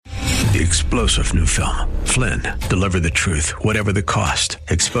the explosive new film, Flynn, Deliver the Truth, Whatever the Cost,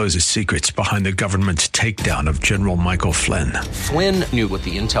 exposes secrets behind the government's takedown of General Michael Flynn. Flynn knew what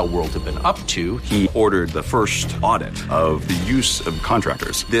the intel world had been up to. He ordered the first audit of the use of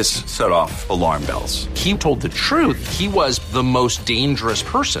contractors. This set off alarm bells. He told the truth. He was the most dangerous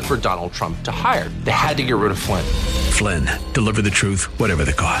person for Donald Trump to hire. They had to get rid of Flynn. Flynn, Deliver the Truth, Whatever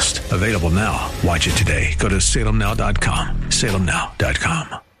the Cost. Available now. Watch it today. Go to salemnow.com.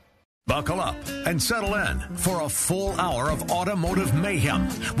 salemnow.com. Buckle up and settle in for a full hour of automotive mayhem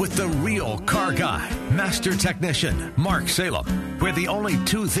with the real car guy, master technician, Mark Salem, where the only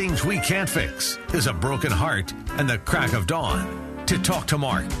two things we can't fix is a broken heart and the crack of dawn. To talk to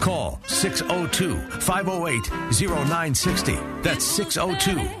Mark, call 602-508-0960. That's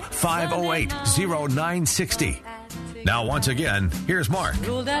 602-508-0960. Now, once again, here's Mark.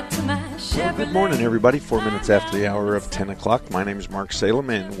 Well, good morning, everybody. 4 minutes after the hour of 10 o'clock. My name is Mark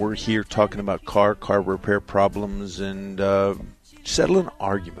Salem, and we're here talking about car repair problems and settling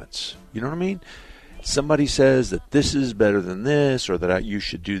arguments. You know what I mean? Somebody says that this is better than this, or that you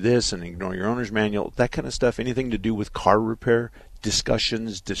should do this and ignore your owner's manual, that kind of stuff. Anything to do with car repair,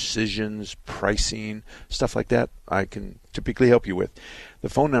 discussions, decisions, pricing, stuff like that, I can typically help you with. The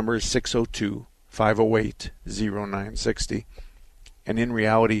phone number is 602-508-0960. And in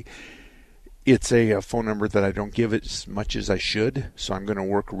reality, it's a phone number that I don't give as much as I should, so I'm going to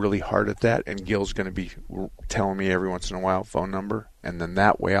work really hard at that, and Gil's going to be telling me every once in a while phone number, and then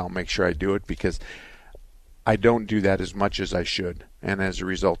that way I'll make sure I do it, because I don't do that as much as I should. And as a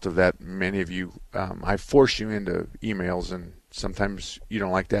result of that, many of you, I force you into emails, and sometimes you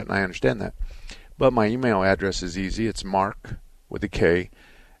don't like that, and I understand that. But my email address is easy. It's Mark with a K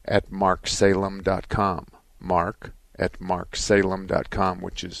at marksalem.com. Mark at marksalem.com,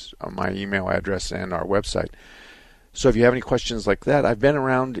 which is my email address and our website. So if you have any questions like that, I've been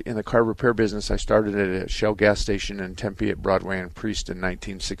around in the car repair business. I started at a Shell gas station in Tempe at Broadway and Priest in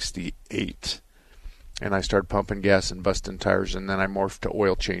 1968. And I started pumping gas and busting tires, and then I morphed to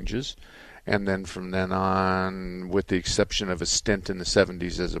oil changes. And then from then on, with the exception of a stint in the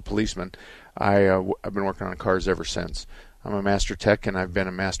 70s as a policeman, I've been working on cars ever since. I'm a master tech, and I've been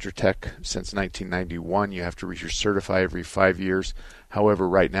a master tech since 1991. You have to recertify every 5 years. However,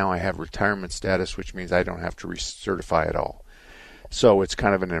 right now I have retirement status, which means I don't have to recertify at all. So it's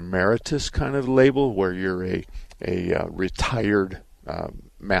kind of an emeritus kind of label where you're a retired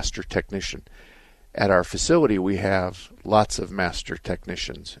master technician. At our facility, we have lots of master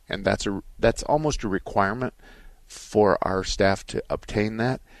technicians, and that's almost a requirement for our staff to obtain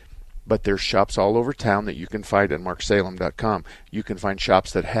that. But there's shops all over town that you can find at marksalem.com. You can find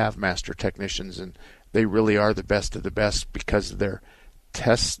shops that have master technicians, and they really are the best of the best because their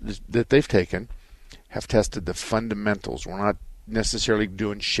tests that they've taken have tested the fundamentals. We're not necessarily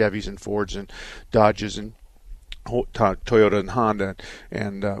doing Chevys and Fords and Dodges and Toyota and Honda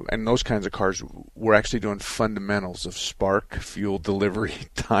and those kinds of cars. We're actually doing fundamentals of spark, fuel delivery,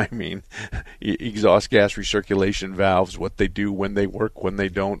 timing, exhaust gas recirculation valves, what they do, when they work, when they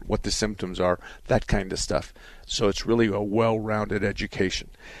don't, what the symptoms are, that kind of stuff. So it's really a well-rounded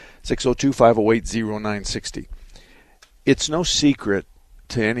education. 602-508-0960. It's no secret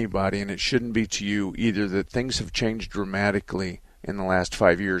to anybody, and it shouldn't be to you either, that things have changed dramatically in the last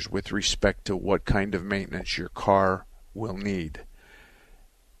 5 years with respect to what kind of maintenance your car will need.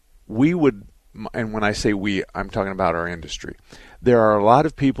 We would, and when I say we, I'm talking about our industry. There are a lot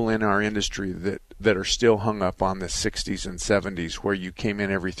of people in our industry that are still hung up on the 60s and 70s where you came in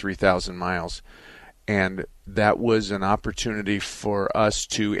every 3,000 miles. And that was an opportunity for us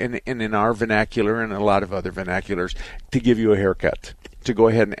to, and in our vernacular and a lot of other vernaculars, to give you a haircut, to go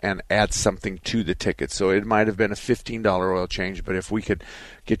ahead and add something to the ticket. So it might have been a $15 oil change, but if we could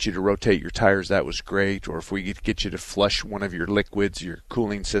get you to rotate your tires, that was great. Or if we could get you to flush one of your liquids, your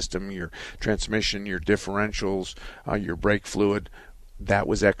cooling system, your transmission, your differentials, your brake fluid, that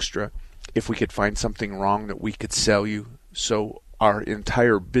was extra. If we could find something wrong that we could sell you. So our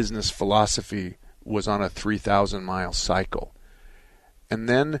entire business philosophy was on a 3,000-mile cycle. And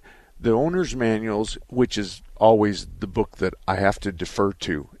then the owner's manuals, which is always the book that I have to defer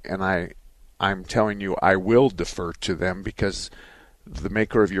to, and I'm telling you I will defer to them because the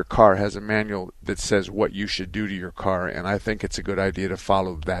maker of your car has a manual that says what you should do to your car, and I think it's a good idea to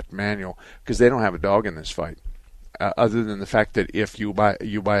follow that manual because they don't have a dog in this fight. Other than the fact that if you buy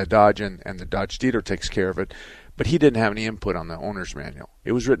a Dodge and the Dodge dealer takes care of it, but he didn't have any input on the owner's manual.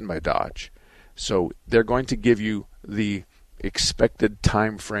 It was written by Dodge. So they're going to give you the expected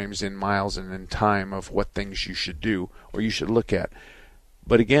time frames in miles and in time of what things you should do or you should look at.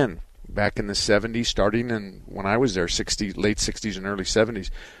 But again, back in the 70s, starting in when I was there, late 60s and early 70s,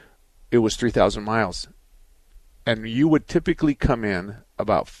 it was 3,000 miles. And you would typically come in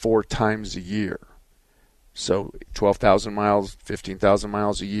about 4 times a year. So 12,000 miles, 15,000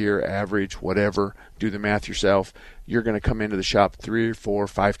 miles a year, average, whatever, do the math yourself. You're going to come into the shop 3, 4,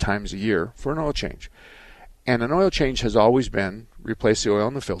 5 times a year for an oil change. And an oil change has always been replace the oil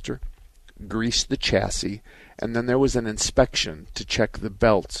in the filter, grease the chassis, and then there was an inspection to check the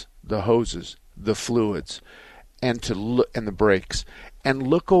belts, the hoses, the fluids, and the brakes, and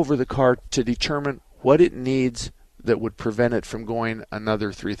look over the car to determine what it needs that would prevent it from going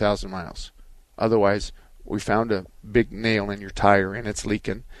another 3,000 miles. Otherwise, we found a big nail in your tire and it's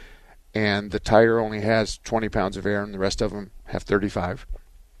leaking, and the tire only has 20 pounds of air and the rest of them have 35.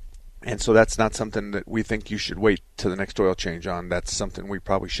 And so that's not something that we think you should wait to the next oil change on. That's something we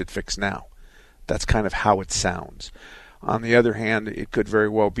probably should fix now. That's kind of how it sounds. On the other hand, it could very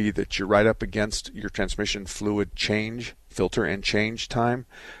well be that you're right up against your transmission fluid change, filter and change time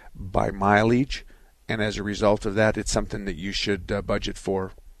by mileage. And as a result of that, it's something that you should budget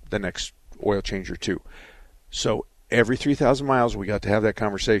for the next oil change or two. So every 3,000 miles, we got to have that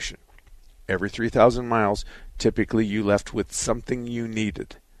conversation. Every 3,000 miles, typically you left with something you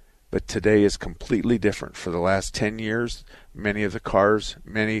needed. But today is completely different. For the last 10 years, many of the cars,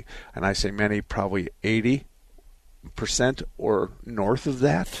 and I say many, probably 80% or north of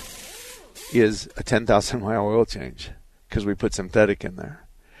that is a 10,000 mile oil change because we put synthetic in there.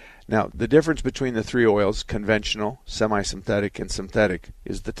 Now, the difference between the 3 oils, conventional, semi-synthetic, and synthetic,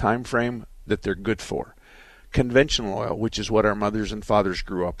 is the time frame that they're good for. Conventional oil, which is what our mothers and fathers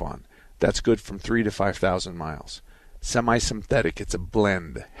grew up on, that's good from 3 to 5,000 miles. Semi-synthetic, it's a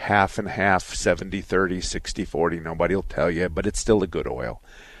blend, half and half, 70-30, 60-40, nobody will tell you, but it's still a good oil.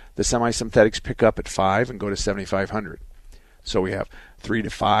 The semi-synthetics pick up at 5 and go to 7,500. So we have 3 to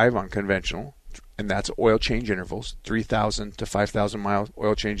 5 on conventional, and that's oil change intervals, 3,000 to 5,000 mile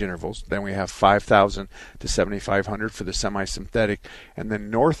oil change intervals. Then we have 5,000 to 7,500 for the semi-synthetic. And then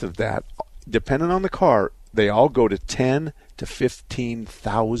north of that, depending on the car, they all go to 10 to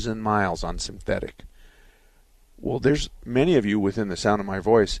 15,000 miles on synthetic. Well, there's many of you within the sound of my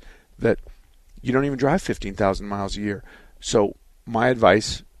voice that you don't even drive 15,000 miles a year. So my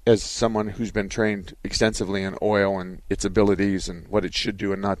advice, as someone who's been trained extensively in oil and its abilities and what it should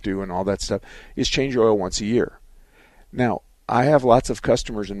do and not do and all that stuff, is change your oil once a year. Now, I have lots of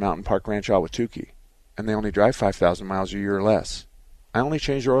customers in Mountain Park Ranch, Ahwatukee, and they only drive 5,000 miles a year or less. I only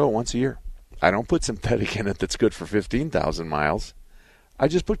change their oil once a year. I don't put synthetic in it that's good for 15,000 miles. I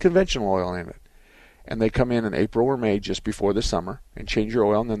just put conventional oil in it. And they come in April or May just before the summer and change your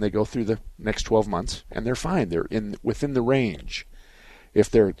oil, and then they go through the next 12 months, and they're fine. They're within the range. If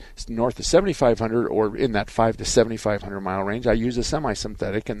they're north of 7,500 or in that 5 to 7,500 mile range, I use a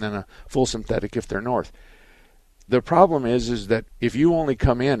semi-synthetic and then a full synthetic if they're north. The problem is that if you only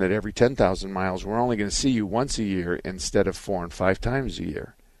come in at every 10,000 miles, we're only going to see you once a year instead of 4 and 5 times a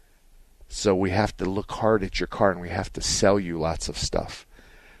year. So we have to look hard at your car, and we have to sell you lots of stuff.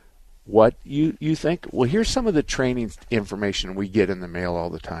 What you think? Well, here's some of the training information we get in the mail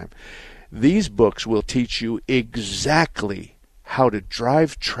all the time. These books will teach you exactly how to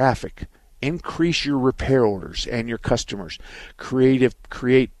drive traffic, increase your repair orders and your customers, create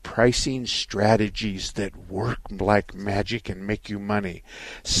pricing strategies that work like magic and make you money,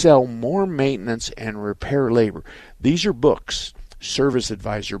 sell more maintenance and repair labor. These are books, service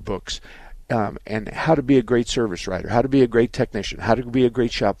advisor books, and how to be a great service writer, how to be a great technician, how to be a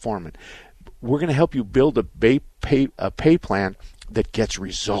great shop foreman. We're going to help you build a pay plan that gets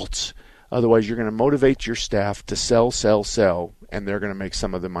results. Otherwise, you're going to motivate your staff to sell, and they're going to make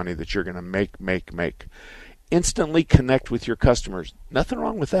some of the money that you're going to make. Instantly connect with your customers. Nothing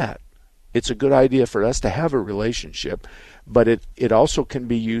wrong with that. It's a good idea for us to have a relationship, but it also can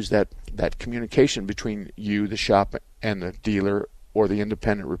be used that communication between you, the shop, and the dealer, or the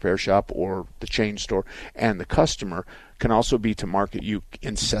independent repair shop, or the chain store, and the customer can also be to market you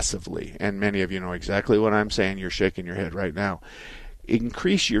incessantly. And many of you know exactly what I'm saying. You're shaking your head right now.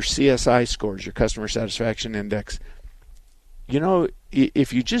 Increase your CSI scores, your customer satisfaction index. You know,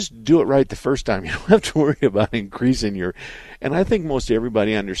 if you just do it right the first time, you don't have to worry about increasing your... And I think most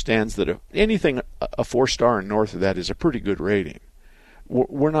everybody understands that anything a 4-star and north of that is a pretty good rating.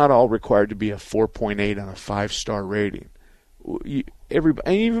 We're not all required to be a 4.8 on a 5-star rating.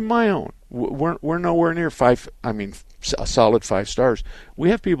 Everybody, even my own, we're nowhere near 5. I mean, a solid 5 stars. We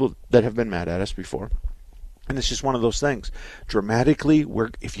have people that have been mad at us before, and it's just one of those things. Dramatically,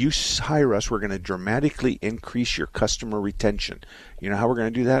 if you hire us, we're going to dramatically increase your customer retention. You know how we're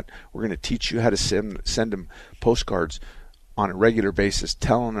going to do that? We're going to teach you how to send them postcards on a regular basis,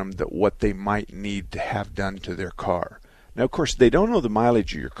 telling them that what they might need to have done to their car. Now, of course, they don't know the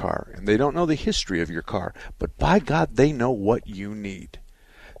mileage of your car, and they don't know the history of your car, but by God, they know what you need.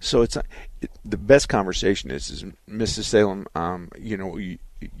 So the best conversation is Mrs. Salem,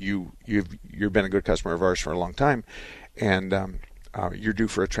 you've been a good customer of ours for a long time, and you're due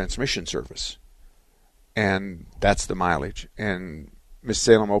for a transmission service. And that's the mileage. And Miss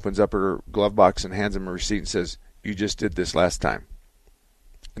Salem opens up her glove box and hands him a receipt and says, "You just did this last time."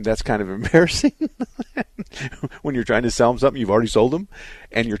 And that's kind of embarrassing when you're trying to sell them something you've already sold them,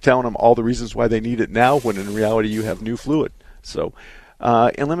 and you're telling them all the reasons why they need it now, when in reality you have new fluid. So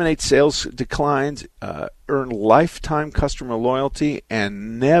eliminate sales declines, earn lifetime customer loyalty,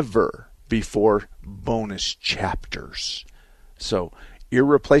 and never before bonus chapters. So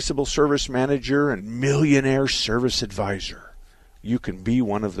irreplaceable service manager and millionaire service advisor. You can be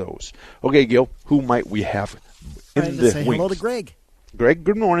one of those. Okay, Gil, who might we have in the say wings? hello to Greg. Greg,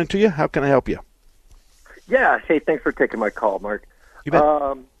 good morning to you. How can I help you? Yeah. Hey, thanks for taking my call, Mark. You bet.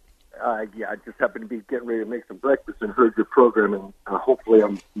 I just happened to be getting ready to make some breakfast and heard your program, and hopefully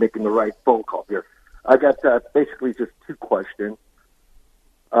I'm making the right phone call here. I got basically just two questions.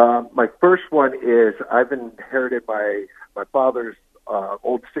 My first one is I've inherited my father's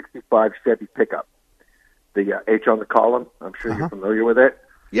old 65 Chevy pickup, the H on the column. I'm sure you're familiar with it.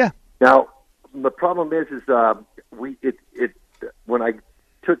 Yeah. Now, the problem is when I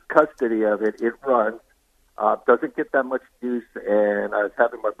took custody of it, it runs, doesn't get that much use, and I was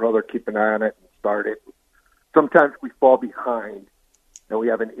having my brother keep an eye on it and start it. Sometimes we fall behind, and we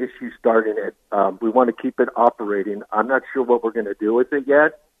have an issue starting it. We want to keep it operating. I'm not sure what we're going to do with it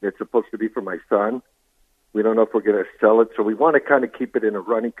yet. It's supposed to be for my son. We don't know if we're going to sell it, so we want to kind of keep it in a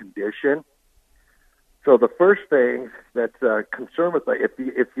running condition. So the first thing that's a concern with it,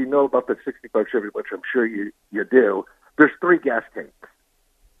 if you know about the 65 Chevy, which I'm sure you do, there's 3 gas tanks.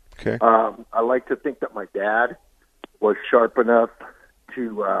 Okay. I like to think that my dad was sharp enough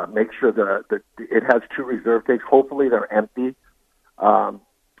to make sure that it has 2 reserve tanks. Hopefully they're empty, and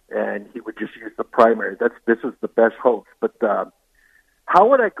he would just use the primary. This is the best hope. But how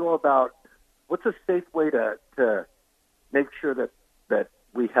would I go about? What's a safe way to make sure that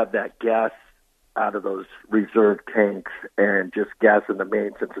we have that gas out of those reserve tanks and just gas in the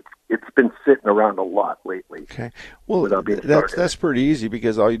main, since it's been sitting around a lot lately? Okay. Well, that's pretty easy,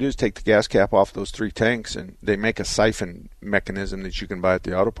 because all you do is take the gas cap off those 3 tanks, and they make a siphon mechanism that you can buy at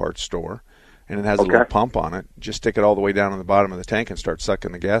the auto parts store, and it has a little pump on it. Just stick it all the way down on the bottom of the tank and start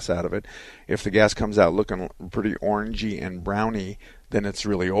sucking the gas out of it. If the gas comes out looking pretty orangey and browny, then it's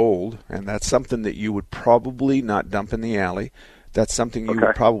really old, and that's something that you would probably not dump in the alley. That's something you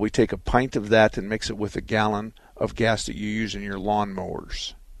would probably take a pint of that and mix it with a gallon of gas that you use in your lawn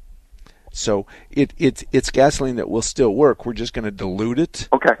mowers. So it's gasoline that will still work. We're just going to dilute it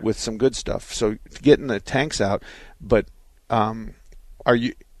with some good stuff. So getting the tanks out, but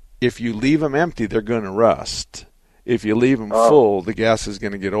if you leave them empty, they're going to rust. If you leave them full, the gas is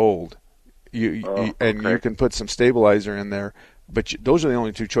going to get old. You can put some stabilizer in there. But those are the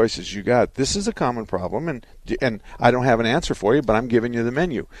only 2 choices you got. This is a common problem, and I don't have an answer for you, but I'm giving you the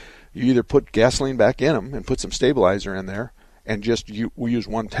menu. You either put gasoline back in them and put some stabilizer in there, and we use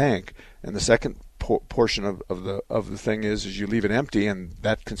 1 tank. And the second portion of the thing is you leave it empty, and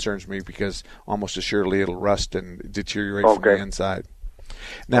that concerns me, because almost assuredly it'll rust and deteriorate from the inside.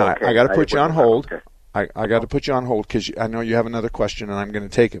 Now I got to put you on hold. I got to put you on hold because I know you have another question, and I'm going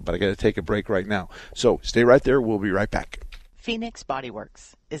to take it, but I got to take a break right now. So stay right there. We'll be right back. Phoenix Body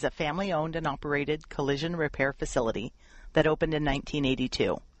Works is a family-owned and operated collision repair facility that opened in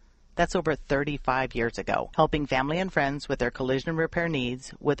 1982. That's over 35 years ago, helping family and friends with their collision repair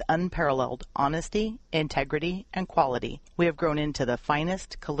needs with unparalleled honesty, integrity, and quality. We have grown into the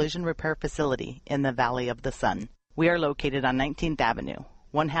finest collision repair facility in the Valley of the Sun. We are located on 19th Avenue,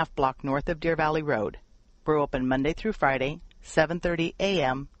 1/2 block north of Deer Valley Road. We're open Monday through Friday, 7:30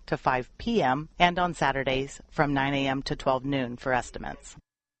 a.m. to 5 p.m., and on Saturdays from 9 a.m. to 12 noon for estimates.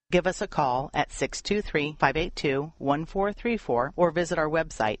 Give us a call at 623-582-1434 or visit our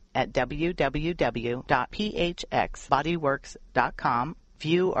website at www.phxbodyworks.com,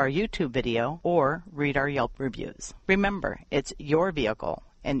 view our YouTube video, or read our Yelp reviews. Remember, it's your vehicle,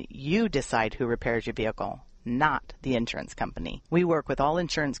 and you decide who repairs your vehicle, not the insurance company. We work with all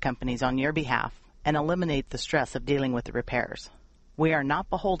insurance companies on your behalf and eliminate the stress of dealing with the repairs. We are not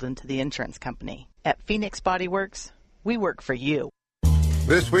beholden to the insurance company. At Phoenix Body Works, we work for you.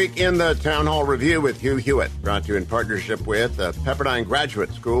 This week in the Town Hall Review with Hugh Hewitt, brought to you in partnership with the Pepperdine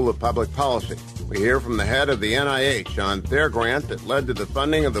Graduate School of Public Policy. We hear from the head of the NIH on their grant that led to the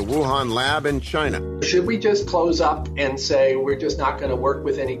funding of the Wuhan lab in China. Should we just close up and say we're just not going to work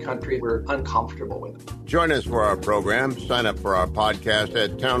with any country we're uncomfortable with? Join us for our program. Sign up for our podcast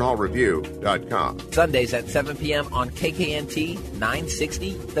at townhallreview.com. Sundays at 7 p.m. on KKNT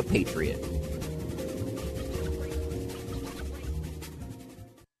 960 The Patriot.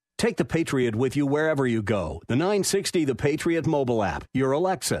 Take The Patriot with you wherever you go. The 960 The Patriot mobile app, your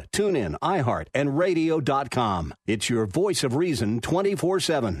Alexa, TuneIn, iHeart, and radio.com. It's your voice of reason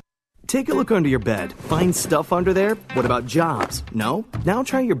 24/7. Take a look under your bed. Find stuff under there? What about jobs? No? Now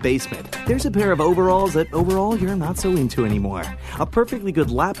try your basement. There's a pair of overalls that overall you're not so into anymore. A perfectly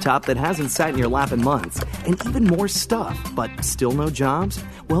good laptop that hasn't sat in your lap in months. And even more stuff, but still no jobs?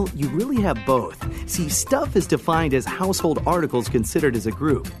 Well, you really have both. See, stuff is defined as household articles considered as a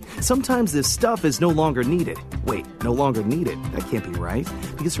group. Sometimes this stuff is no longer needed. Wait, no longer needed? That can't be right.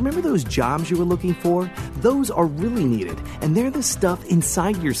 Because remember those jobs you were looking for? Those are really needed, and they're the stuff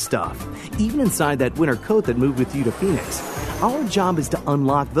inside your stuff. Even inside that winter coat that moved with you to Phoenix. Our job is to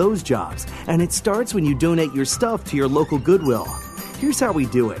unlock those jobs, and it starts when you donate your stuff to your local Goodwill. Here's how we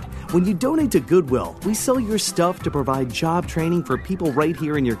do it. When you donate to Goodwill, we sell your stuff to provide job training for people right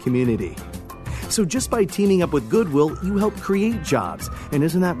here in your community. So just by teaming up with Goodwill, you help create jobs. And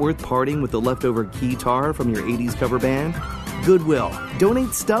isn't that worth parting with the leftover guitar from your 80s cover band? Goodwill.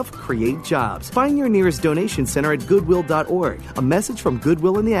 Donate stuff, create jobs. Find your nearest donation center at goodwill.org. A message from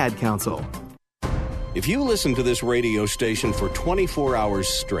Goodwill and the Ad Council. If you listen to this radio station for 24 hours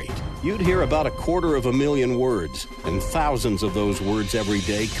straight, you'd hear about 250,000 words, and thousands of those words every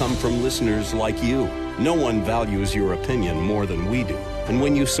day come from listeners like you. No one values your opinion more than we do. And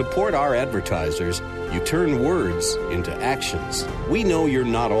when you support our advertisers, you turn words into actions. We know you're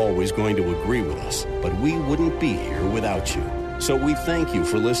not always going to agree with us, but we wouldn't be here without you. So we thank you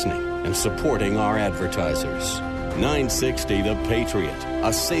for listening and supporting our advertisers. 960 The Patriot,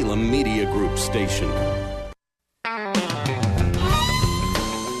 a Salem Media Group station.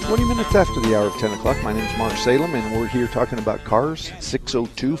 20 minutes after the hour of 10 o'clock, my name's Mark Salem, and we're here talking about cars.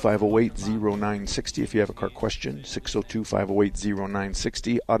 602-508-0960 if you have a car question.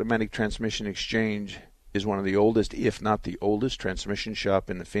 602-508-0960. Automatic Transmission Exchange is one of the oldest, if not the oldest, transmission shop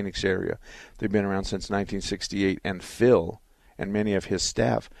in the Phoenix area. They've been around since 1968, and Phil and many of his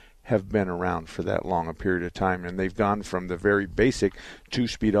staff have been around for that long a period of time, and they've gone from the very basic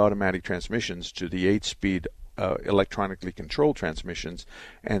 2-speed automatic transmissions to the 8-speed electronically controlled transmissions,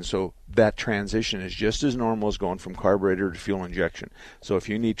 and so that transition is just as normal as going from carburetor to fuel injection. So if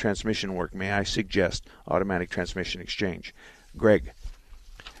you need transmission work, may I suggest Automatic Transmission Exchange. Greg.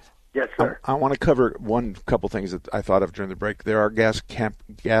 Yes, sir. I want to cover couple things that I thought of during the break. There are gas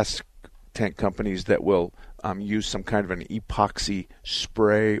tank companies that will use some kind of an epoxy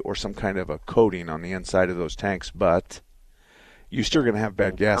spray or some kind of a coating on the inside of those tanks, but you're still going to have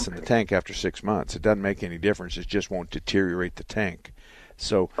bad gas in the tank after 6 months. It doesn't make any difference. It just won't deteriorate the tank.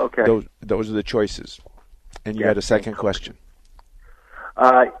 So those are the choices. And you had a second question.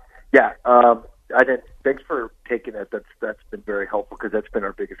 Thanks for taking it. That's been very helpful, because that's been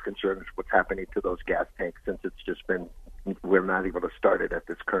our biggest concern, is what's happening to those gas tanks, since it's just been, we're not able to start it at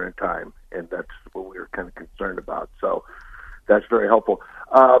this current time, and that's what we were kind of concerned about. So that's very helpful.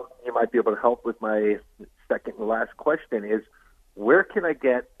 You might be able to help with my second and last question is, where can I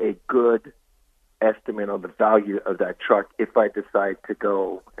get a good estimate on the value of that truck if I decide to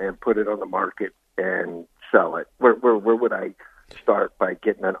go and put it on the market and sell it? Where would I start by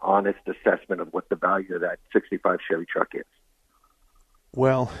getting an honest assessment of what the value of that 65 Chevy truck is?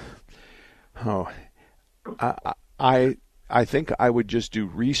 Well, I think I would just do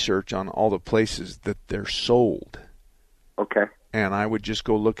research on all the places that they're sold. Okay. And I would just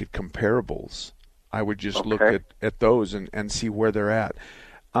go look at comparables. I would just look at those and see where they're at.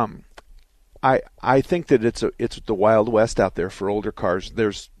 I think that it's the Wild West out there for older cars.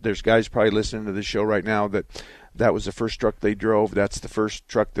 There's guys probably listening to this show right now that was the first truck they drove. That's the first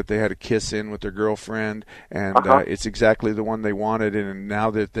truck that they had a kiss in with their girlfriend, and it's exactly the one they wanted. And now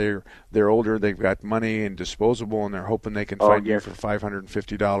that they're older, they've got money and disposable, and they're hoping they can find you for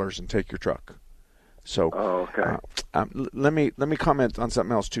 $550 and take your truck. So let me comment on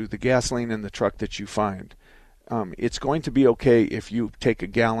something else too. The gasoline in the truck that you find, it's going to be okay if you take a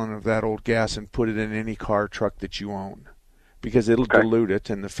gallon of that old gas and put it in any car truck that you own, because it'll dilute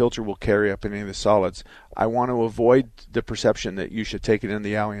it and the filter will carry up any of the solids. I want to avoid the perception that you should take it in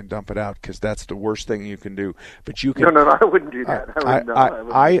the alley and dump it out, because that's the worst thing you can do. But you can. No, I wouldn't do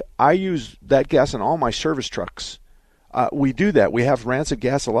that. I use that gas in all my service trucks. we do that. We have rancid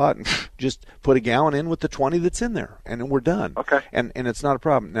gas a lot, and just put a gallon in with the 20 that's in there, and then we're done. Okay. And it's not a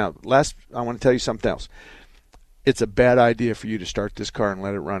problem. Now, I want to tell you something else. It's a bad idea for you to start this car and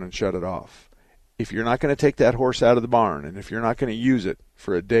let it run and shut it off. If you're not going to take that horse out of the barn, and if you're not going to use it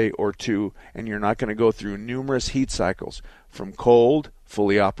for a day or two, and you're not going to go through numerous heat cycles from cold,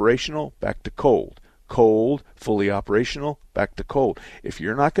 fully operational, back to cold, cold, fully operational, back to cold. If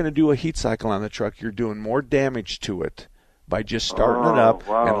you're not going to do a heat cycle on the truck, you're doing more damage to it by just starting it up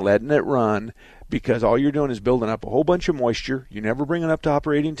and letting it run, because all you're doing is building up a whole bunch of moisture. You never bring it up to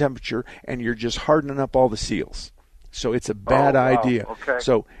operating temperature, and you're just hardening up all the seals. So it's a bad idea. Okay.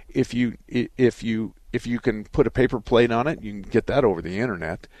 So if you can put a paper plate on it, you can get that over the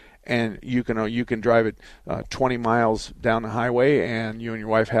internet, and you can drive it 20 miles down the highway, and you and your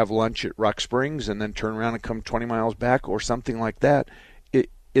wife have lunch at Rock Springs, and then turn around and come 20 miles back or something like that.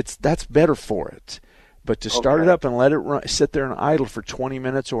 That's better for it. But to start it up and let it run, sit there and idle for 20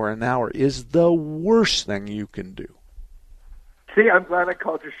 minutes or an hour is the worst thing you can do. See, I'm glad I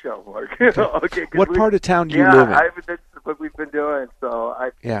called your show, Mark. Okay, what part of town do you live in? That's what we've been doing, so I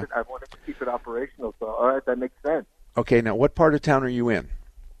wanted to keep it operational. So, all right, that makes sense. Okay, now what part of town are you in?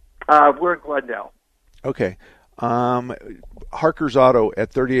 We're in Glendale. Okay. Harker's Auto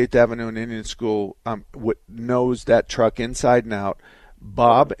at 38th Avenue and Indian School knows that truck inside and out.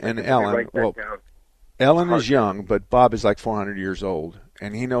 Bob and Ellen. Ellen is young, but Bob is like 400 years old,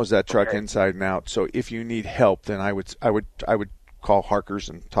 and he knows that truck inside and out. So if you need help, then I would call Harker's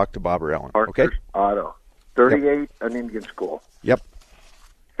and talk to Bob or Ellen. Harker's Auto, 38 and Indian School. Yep.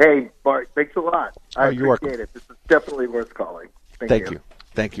 Hey, Bart, thanks a lot. I you're appreciate it. This is definitely worth calling. Thank you.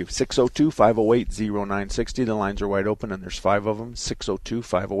 Thank you. 602-508-0960. The lines are wide open, and there's 5 of them.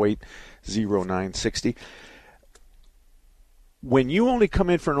 602-508-0960. When you only come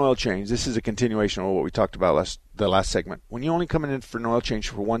in for an oil change, this is a continuation of what we talked about the last segment. When you only come in for an oil change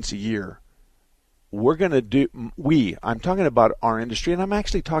for once a year, we're going to do, I'm talking about our industry, and I'm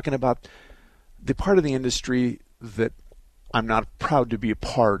actually talking about the part of the industry that I'm not proud to be a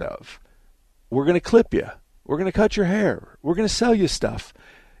part of. We're going to clip you. We're going to cut your hair. We're going to sell you stuff.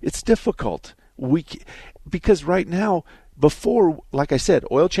 It's difficult. Because right now, before, like I said,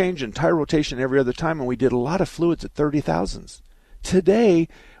 oil change and tire rotation every other time, and we did a lot of fluids at 30,000s. Today,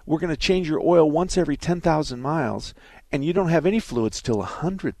 we're going to change your oil once every 10,000 miles, and you don't have any fluids till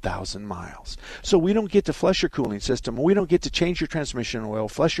 100,000 miles. So we don't get to flush your cooling system. We don't get to change your transmission oil,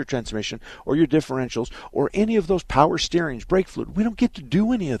 flush your transmission, or your differentials, or any of those power steerings, brake fluid. We don't get to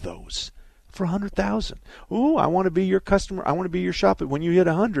do any of those for 100,000. Oh, I want to be your customer. I want to be your shop when you hit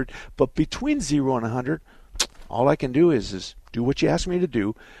 100. But between 0 and 100, all I can do is do what you ask me to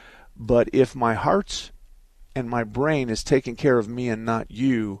do. But if my heart's and my brain is taking care of me and not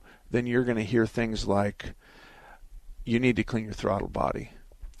you, then you're going to hear things like, you need to clean your throttle body.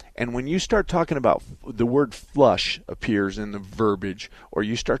 And when you start talking about, the word flush appears in the verbiage, or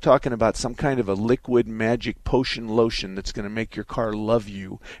you start talking about some kind of a liquid magic potion lotion that's going to make your car love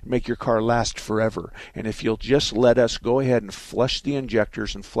you, make your car last forever. And if you'll just let us go ahead and flush the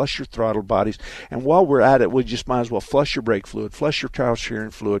injectors and flush your throttle bodies, and while we're at it, we just might as well flush your brake fluid, flush your power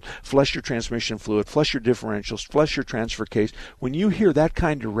steering fluid, flush your transmission fluid, flush your differentials, flush your transfer case. When you hear that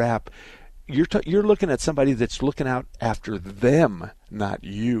kind of rap, you're looking at somebody that's looking out after them, not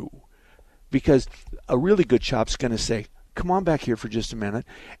you. Because a really good shop's going to say, come on back here for just a minute,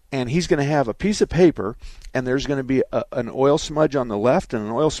 and he's going to have a piece of paper, and there's going to be an oil smudge on the left and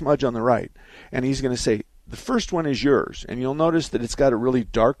an oil smudge on the right. And he's going to say, the first one is yours, and you'll notice that it's got a really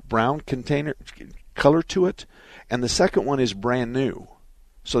dark brown color to it, and the second one is brand new.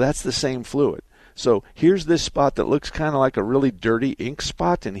 So that's the same fluid. So here's this spot that looks kind of like a really dirty ink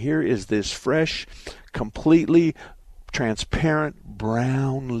spot, and here is this fresh, completely transparent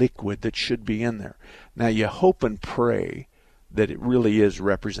brown liquid that should be in there. Now you hope and pray that it really is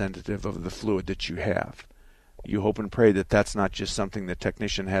representative of the fluid that you have. You hope and pray that that's not just something the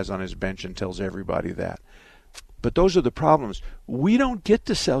technician has on his bench and tells everybody that. But those are the problems. We don't get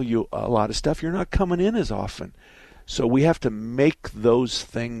to sell you a lot of stuff. You're not coming in as often. So we have to make those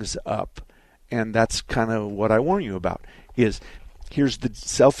things up. And that's kind of what I warn you about. Here's the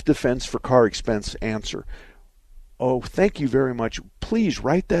self-defense for car expense answer. Oh, thank you very much. Please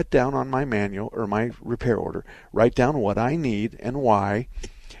write that down on my manual or my repair order. Write down what I need and why.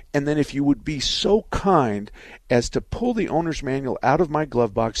 And then if you would be so kind as to pull the owner's manual out of my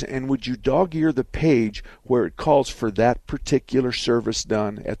glove box, and would you dog-ear the page where it calls for that particular service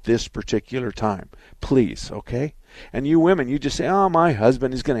done at this particular time. Please, okay? And you women, you just say, oh, my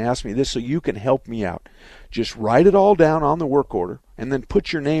husband is going to ask me this so you can help me out. Just write it all down on the work order and then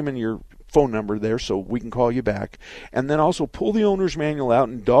put your name and your phone number there so we can call you back. And then also pull the owner's manual out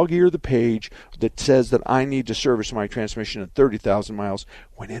and dog-ear the page that says that I need to service my transmission at 30,000 miles,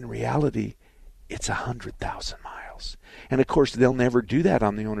 when in reality, it's 100,000 miles. And, of course, they'll never do that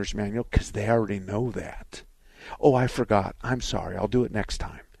on the owner's manual because they already know that. Oh, I forgot. I'm sorry. I'll do it next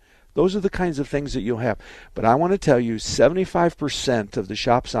time. Those are the kinds of things that you'll have. But I want to tell you, 75% of the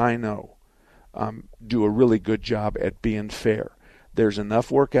shops I know do a really good job at being fair. There's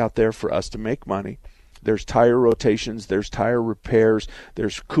enough work out there for us to make money. There's tire rotations, there's tire repairs,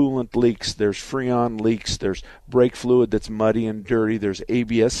 there's coolant leaks, there's Freon leaks, there's brake fluid that's muddy and dirty, there's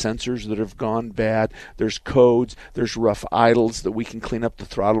ABS sensors that have gone bad, there's codes, there's rough idles that we can clean up the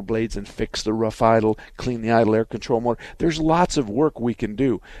throttle blades and fix the rough idle, clean the idle air control motor. There's lots of work we can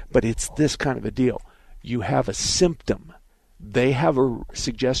do, but it's this kind of a deal. You have a symptom. They have a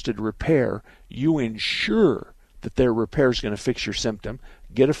suggested repair. You ensure that their repair is going to fix your symptom.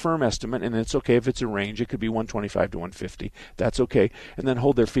 Get a firm estimate, and it's okay if it's a range. It could be 125 to 150. That's okay. And then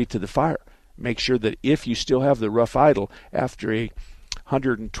hold their feet to the fire. Make sure that if you still have the rough idle after a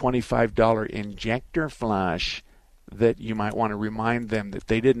 $125 injector flush, that you might want to remind them that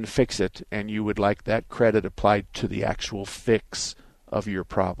they didn't fix it, and you would like that credit applied to the actual fix of your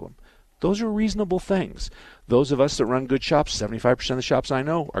problem. Those are reasonable things. Those of us that run good shops, 75% of the shops I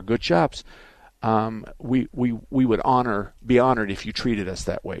know are good shops. We would be honored if you treated us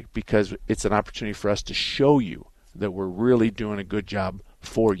that way, because it's an opportunity for us to show you that we're really doing a good job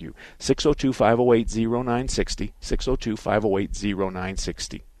for you. 602-508-0960,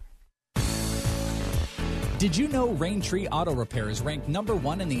 602-508-0960. Did you know Raintree Auto Repair is ranked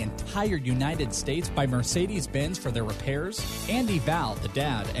 #1 in the entire United States by Mercedes-Benz for their repairs? Andy Val, the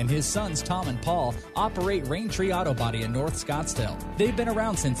dad, and his sons Tom and Paul operate Raintree Auto Body in North Scottsdale. They've been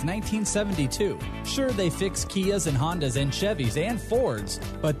around since 1972. Sure, they fix Kias and Hondas and Chevys and Fords,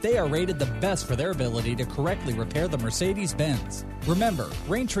 but they are rated the best for their ability to correctly repair the Mercedes-Benz. Remember,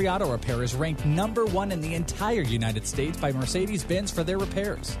 Raintree Auto Repair is ranked #1 in the entire United States by Mercedes-Benz for their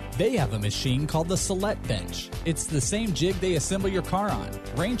repairs. They have a machine called the Select Bench. It's the same jig they assemble your car on.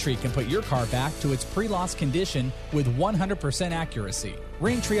 Raintree can put your car back to its pre-loss condition with 100% accuracy.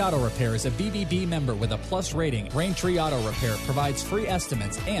 Raintree Auto Repair is a BBB member with a plus rating. Raintree Auto Repair provides free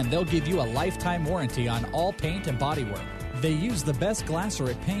estimates, and they'll give you a lifetime warranty on all paint and bodywork. They use the best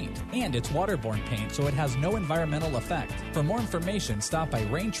Glaceric paint, and it's waterborne paint, so it has no environmental effect. For more information, stop by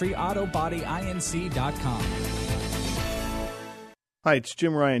RaintreeAutoBodyInc.com. Hi, it's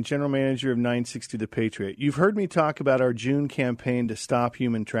Jim Ryan, General Manager of 960 The Patriot. You've heard me talk about our June campaign to stop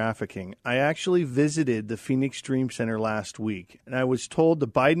human trafficking. I actually visited the Phoenix Dream Center last week, and I was told the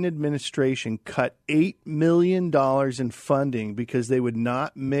Biden administration cut $8 million in funding because they would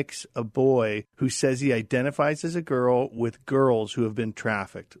not mix a boy who says he identifies as a girl with girls who have been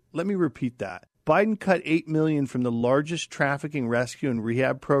trafficked. Let me repeat that. Biden cut $8 million from the largest trafficking rescue and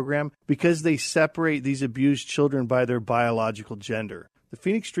rehab program because they separate these abused children by their biological gender. The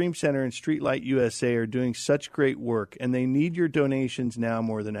Phoenix Dream Center and Streetlight USA are doing such great work, and they need your donations now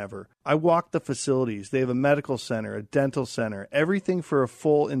more than ever. I walked the facilities. They have a medical center, a dental center, everything for a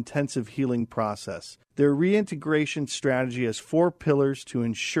full intensive healing process. Their reintegration strategy has 4 pillars to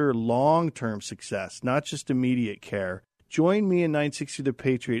ensure long-term success, not just immediate care. Join me and 960 The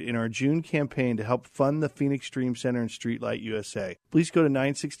Patriot in our June campaign to help fund the Phoenix Dream Center and Streetlight USA. Please go to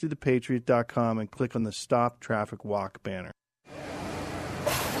 960thepatriot.com and click on the Stop Traffic Walk banner.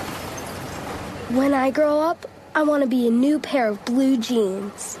 When I grow up, I want to be a new pair of blue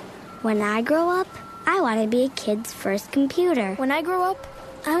jeans. When I grow up, I want to be a kid's first computer. When I grow up,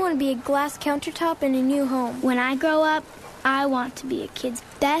 I want to be a glass countertop in a new home. When I grow up, I want to be a kid's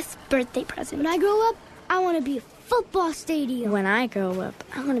best birthday present. When I grow up, I want to be a football stadium. When I grow up,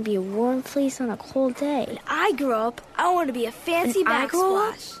 I want to be a warm fleece on a cold day. When I grow up, I want to be a fancy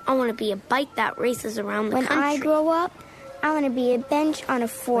backsplash. I want to be a bike that races around the country. When I grow up, I want to be a bench on a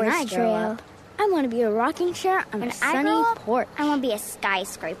forest trail. I want to be a rocking chair on a sunny porch. I want to be a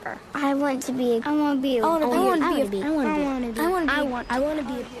skyscraper. I want to be a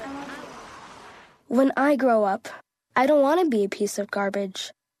When I grow up, I don't want to be a piece of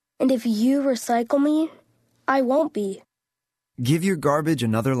garbage. And if you recycle me, I won't be. Give your garbage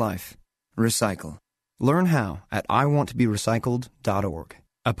another life. Recycle. Learn how at iwanttoberecycled.org.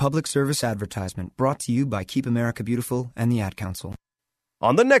 A public service advertisement brought to you by Keep America Beautiful and the Ad Council.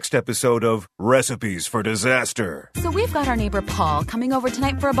 On the next episode of Recipes for Disaster. So we've got our neighbor Paul coming over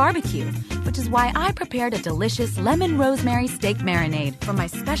tonight for a barbecue, which is why I prepared a delicious lemon rosemary steak marinade from my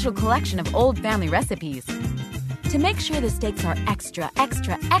special collection of old family recipes. To make sure the steaks are extra,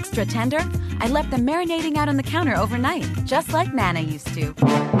 extra, extra tender, I left them marinating out on the counter overnight, just like Nana used to.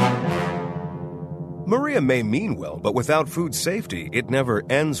 Maria may mean well, but without food safety, it never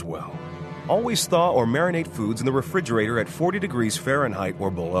ends well. Always thaw or marinate foods in the refrigerator at 40 degrees Fahrenheit or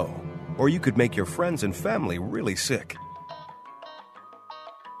below, or you could make your friends and family really sick.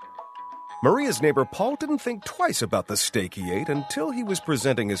 Maria's neighbor Paul didn't think twice about the steak he ate until he was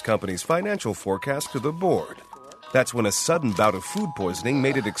presenting his company's financial forecast to the board. That's when a sudden bout of food poisoning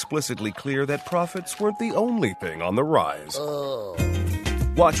made it explicitly clear that profits weren't the only thing on the rise.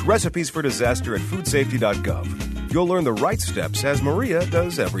 Watch Recipes for Disaster at foodsafety.gov. You'll learn the right steps as Maria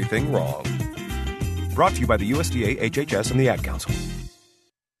does everything wrong. Brought to you by the USDA, HHS, and the Ad Council.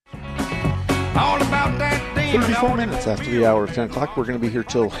 All about that 34 minutes after the hour of 10 o'clock. We're going to be here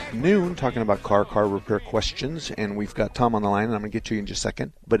till noon talking about car repair questions. And we've got Tom on the line, and I'm going to get to you in just a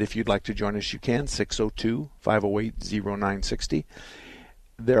second. But if you'd like to join us, you can, 602-508-0960.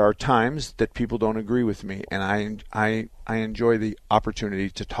 There are times that people don't agree with me, and I enjoy the opportunity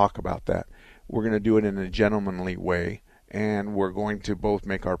to talk about that. We're going to do it in a gentlemanly way, and we're going to both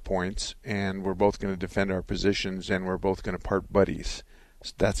make our points, and we're both going to defend our positions, and we're both going to part buddies.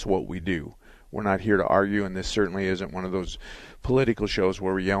 So that's what we do. We're not here to argue, and this certainly isn't one of those political shows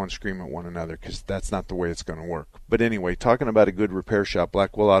where we yell and scream at one another, because that's not the way it's going to work. But anyway, talking about a good repair shop,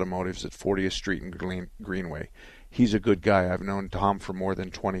 Blackwell Automotive's at 40th Street and Greenway. He's a good guy. I've known Tom for more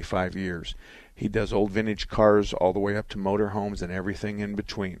than 25 years. He does old vintage cars all the way up to motorhomes and everything in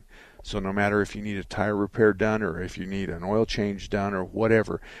between. So no matter if you need a tire repair done or if you need an oil change done or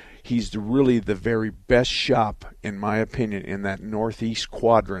whatever, he's really the very best shop, in my opinion, in that northeast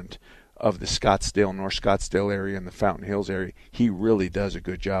quadrant of the Scottsdale, North Scottsdale area and the Fountain Hills area. He really does a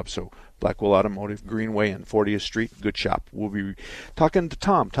good job. So Blackwell Automotive, Greenway and 40th Street, good shop. We'll be talking to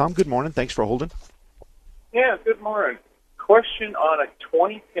Tom. Tom, good morning. Thanks for holding. Yeah, good morning. Question on a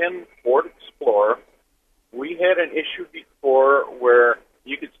 2010 Ford Explorer. We had an issue before where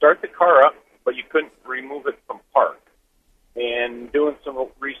you could start the car up, but you couldn't remove it from park. And doing some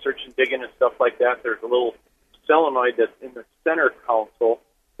research and digging and stuff like that, there's a little solenoid that's in the center console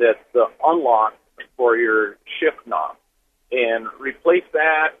that's the unlock for your shift knob. And replaced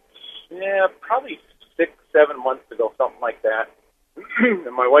that, probably 6-7 months ago, something like that.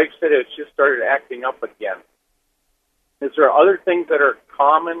 And my wife said it just started acting up again. Is there other things that are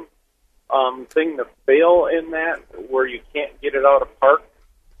common thing to fail in that where you can't get it out of park?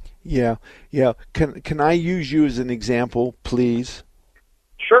 Yeah. Can I use you as an example, please?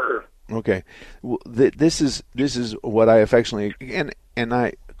 Sure. Okay. Well, this is what I affectionately and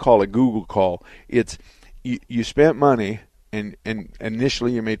I call a Google call. It's you spent money and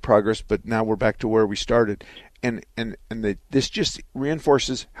initially you made progress, but now we're back to where we started. And this just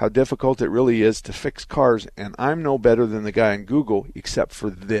reinforces how difficult it really is to fix cars. And I'm no better than the guy in Google, except for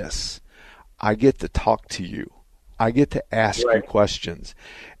this: I get to talk to you. I get to ask you questions.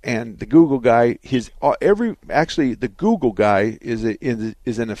 And the Google guy, the Google guy is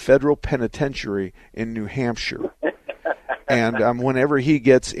in a federal penitentiary in New Hampshire. And whenever he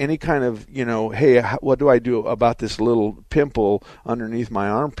gets any kind of, hey, what do I do about this little pimple underneath my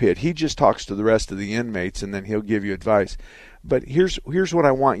armpit? He just talks to the rest of the inmates, and then he'll give you advice. But here's what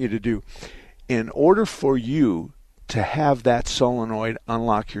I want you to do. In order for you to have that solenoid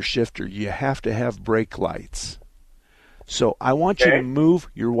unlock your shifter, you have to have brake lights. So I want you to move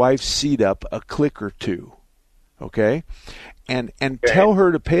your wife's seat up a click or two, okay? And tell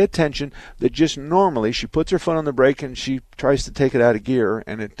her to pay attention that just normally she puts her foot on the brake and she tries to take it out of gear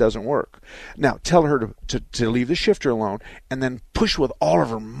and it doesn't work. Now tell her to leave the shifter alone and then push with all of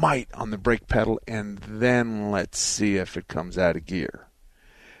her might on the brake pedal, and then let's see if it comes out of gear.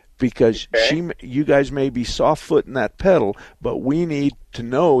 Because you guys may be soft footing that pedal, but we need to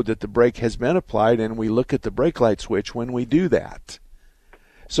know that the brake has been applied, and we look at the brake light switch when we do that.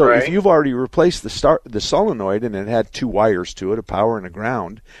 So if you've already replaced the solenoid and it had 2 wires to it, a power and a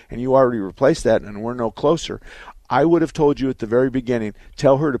ground, and you already replaced that and we're no closer, I would have told you at the very beginning,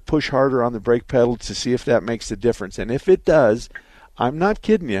 tell her to push harder on the brake pedal to see if that makes a difference. And if it does, I'm not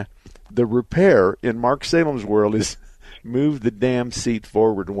kidding you, the repair in Mark Salem's world is move the damn seat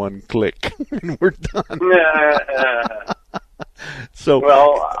forward 1 click, and we're done. But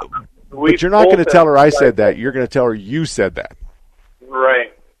you're not going to tell her I said that. You're going to tell her you said that.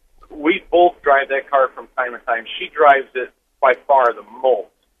 Right. We both drive that car from time to time. She drives it by far the most,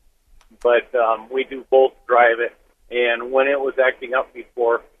 but we do both drive it. And when it was acting up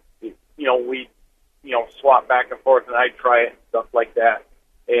before, we swap back and forth, and I'd try it and stuff like that.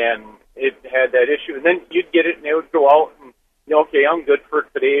 And it had that issue. And then you'd get it, and it would go out, and okay, I'm good for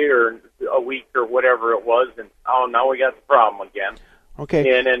today or a week or whatever it was, and now we got the problem again.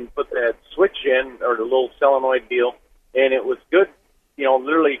 Okay. And then put that switch in, or the little solenoid deal, and it was good,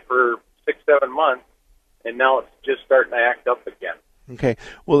 literally for 6-7 months. and now it's just starting to act up again. Okay.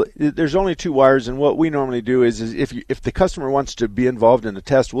 Well, there's only 2 wires, and what we normally do is if the customer wants to be involved in the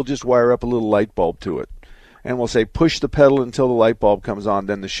test, we'll just wire up a little light bulb to it. And we'll say push the pedal until the light bulb comes on,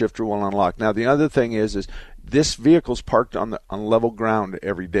 then the shifter will unlock. Now, the other thing is this vehicle's parked on level ground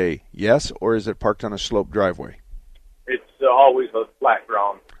every day, yes? Or is it parked on a sloped driveway? It's always a flat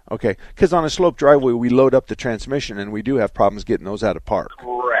ground. Okay. Because on a sloped driveway, we load up the transmission, and we do have problems getting those out of park.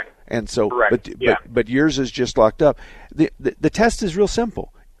 Correct. And so, Correct. but yours is just locked up. The test is real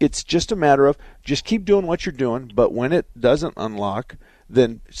simple. It's just a matter of just keep doing what you're doing, but when it doesn't unlock,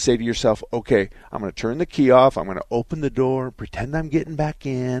 then say to yourself, okay, I'm going to turn the key off, I'm going to open the door, pretend I'm getting back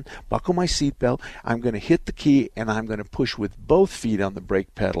in, buckle my seatbelt, I'm going to hit the key, and I'm going to push with both feet on the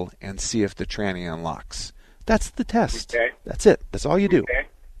brake pedal and see if the tranny unlocks. That's the test. Okay. That's it. That's all you do. Okay.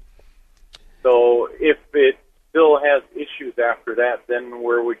 So if it still has issues after that, then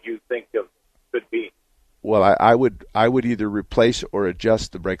where would you think it could be? Well, I would either replace or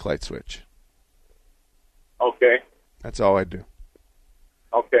adjust the brake light switch. Okay. That's all I do.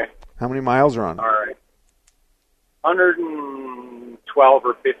 Okay. How many miles are on? All right. 112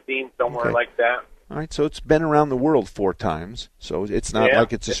 or 15, somewhere like that. All right, so it's been around the world 4 times, so it's not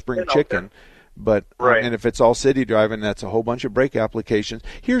like it's a spring chicken. Okay. But right. And if it's all city driving, that's a whole bunch of brake applications.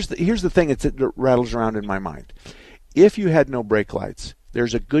 Here's the thing that rattles around in my mind. If you had no brake lights,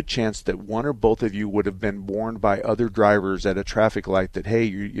 there's a good chance that one or both of you would have been warned by other drivers at a traffic light that, hey,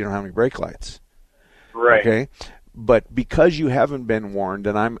 you don't have any brake lights. Right. Okay? But because you haven't been warned,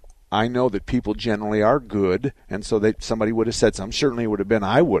 and I know that people generally are good, and so that somebody would have said something. Certainly it would have been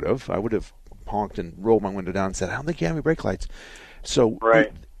I would have honked and rolled my window down and said, I don't think you have any brake lights. So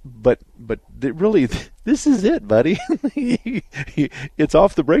right. But really, this is it, buddy. It's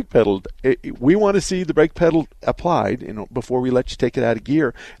off the brake pedal. We want to see the brake pedal applied, before we let you take it out of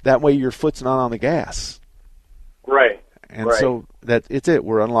gear. That way, your foot's not on the gas. Right. And so it's it.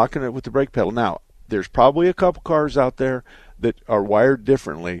 We're unlocking it with the brake pedal. Now, there's probably a couple cars out there that are wired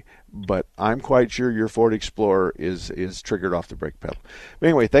differently, but I'm quite sure your Ford Explorer is triggered off the brake pedal. But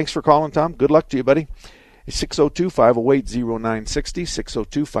anyway, thanks for calling, Tom. Good luck to you, buddy. 602-508-0960,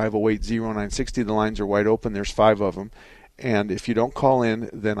 602-508-0960. The lines are wide open. There's 5 of them. And if you don't call in,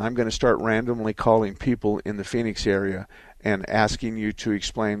 then I'm going to start randomly calling people in the Phoenix area and asking you to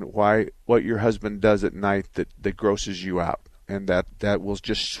explain what your husband does at night that grosses you out. And that will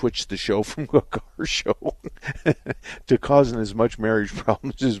just switch the show from a car show to causing as much marriage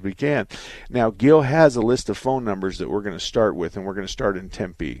problems as we can. Now, Gil has a list of phone numbers that we're going to start with, and we're going to start in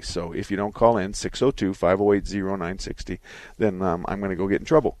Tempe. So if you don't call in, 602-508-0960, then I'm going to go get in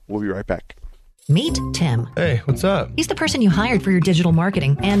trouble. We'll be right back. Meet Tim. Hey, what's up? He's the person you hired for your digital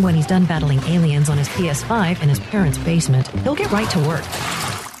marketing, and when he's done battling aliens on his PS5 in his parents' basement, he'll get right to work.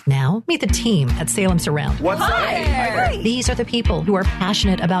 Now, meet the team at Salem Surround. What's up? Hi. These are the people who are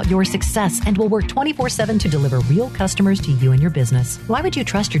passionate about your success and will work 24/7 to deliver real customers to you and your business. Why would you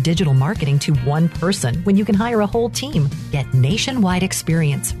trust your digital marketing to one person when you can hire a whole team? Get nationwide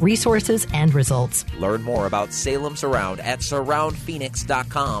experience, resources, and results. Learn more about Salem Surround at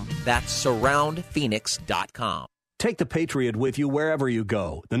surroundphoenix.com. That's surroundphoenix.com. Take the Patriot with you wherever you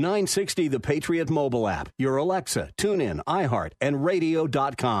go. The 960 The Patriot mobile app, your Alexa, TuneIn, iHeart, and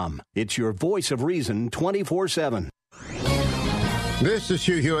radio.com. It's your voice of reason 24/7. This is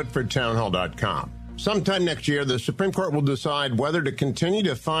Hugh Hewitt for townhall.com. Sometime next year, the Supreme Court will decide whether to continue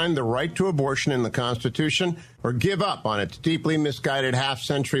to find the right to abortion in the Constitution or give up on its deeply misguided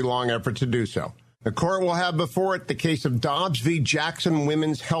half-century-long effort to do so. The court will have before it the case of Dobbs v. Jackson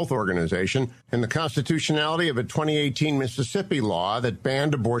Women's Health Organization and the constitutionality of a 2018 Mississippi law that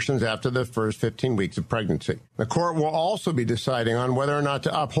banned abortions after the first 15 weeks of pregnancy. The court will also be deciding on whether or not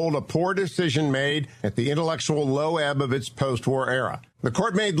to uphold a poor decision made at the intellectual low ebb of its post-war era. The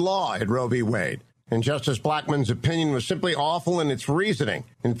court made law at Roe v. Wade, and Justice Blackmun's opinion was simply awful in its reasoning.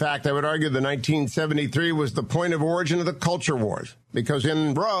 In fact, I would argue the 1973 was the point of origin of the culture wars, because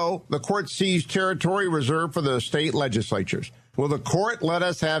in Roe, the court seized territory reserved for the state legislatures. Will the court let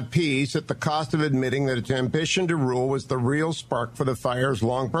us have peace at the cost of admitting that its ambition to rule was the real spark for the fires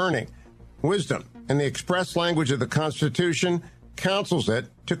long burning? Wisdom and the express language of the Constitution counsels it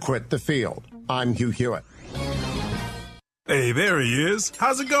to quit the field. I'm Hugh Hewitt. Hey, there he is.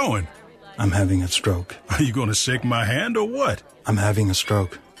 How's it going? I'm having a stroke. Are you going to shake my hand or what? I'm having a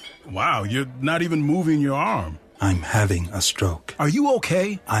stroke. Wow, you're not even moving your arm. I'm having a stroke. Are you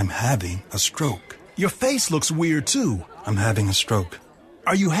okay? I'm having a stroke. Your face looks weird, too. I'm having a stroke.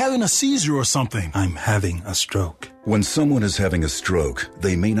 Are you having a seizure or something? I'm having a stroke. When someone is having a stroke,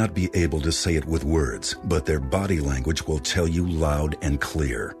 they may not be able to say it with words, but their body language will tell you loud and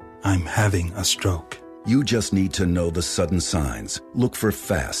clear. I'm having a stroke. You just need to know the sudden signs. Look for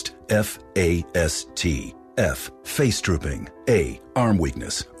FAST, F-A-S-T. F, face drooping. A, arm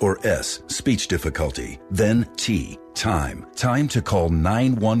weakness. Or S, speech difficulty. Then T, time. Time to call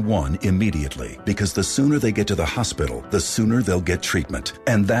 911 immediately, because the sooner they get to the hospital, the sooner they'll get treatment.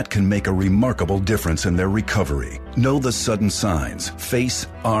 And that can make a remarkable difference in their recovery. Know the sudden signs. Face,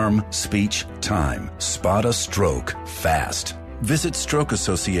 arm, speech, time. Spot a stroke fast. Visit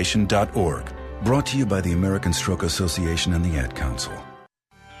strokeassociation.org. Brought to you by the American Stroke Association and the Ad Council.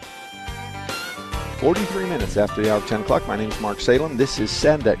 43 minutes after the hour of 10 o'clock. My name is Mark Salem. This is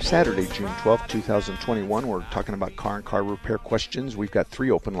Saturday, June 12th, 2021. We're talking about car and car repair questions. We've got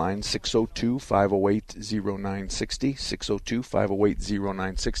 3 open lines, 602-508-0960,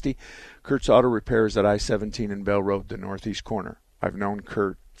 602-508-0960. Kurt's Auto Repair is at I-17 and Bell Road, the northeast corner. I've known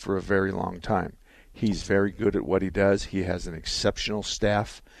Kurt for a very long time. He's very good at what he does. He has an exceptional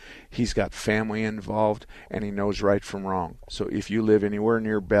staff. He's got family involved, and he knows right from wrong. So if you live anywhere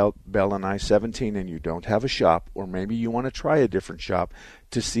near Bell and I-17 and you don't have a shop, or maybe you want to try a different shop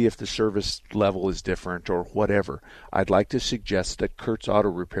to see if the service level is different or whatever, I'd like to suggest that Kurt's Auto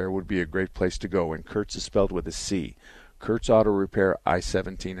Repair would be a great place to go. And Kurt's is spelled with a C. Kurt's Auto Repair,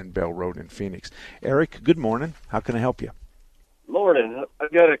 I-17 and Bell Road in Phoenix. Eric, good morning. How can I help you? Morning.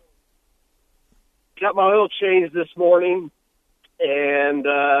 I've got my oil changed this morning, and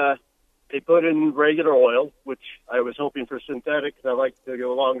they put in regular oil, which I was hoping for synthetic, because I like to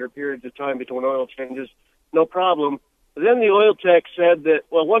go longer periods of time between oil changes. No problem. But then the oil tech said that,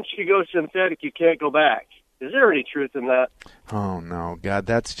 well, once you go synthetic, you can't go back. Is there any truth in that? Oh, no, God,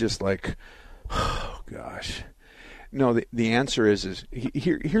 that's just like, oh, gosh. No, the answer is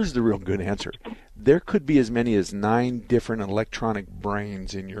here's the real good answer. There could be as many as 9 different electronic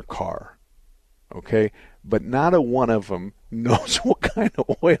brains in your car. Okay, but not a one of them knows what kind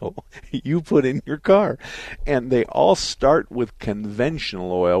of oil you put in your car. And they all start with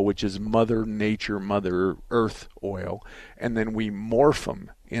conventional oil, which is Mother Nature, Mother Earth oil, and then we morph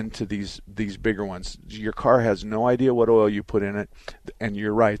them into these bigger ones. Your car has no idea what oil you put in it, and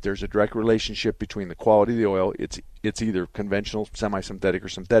you're right, there's a direct relationship between the quality of the oil. It's either conventional, semi-synthetic, or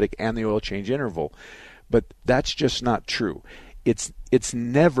synthetic, and the oil change interval. But that's just not true. It's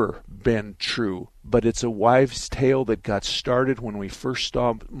never been true, but it's a wives' tale that got started when we first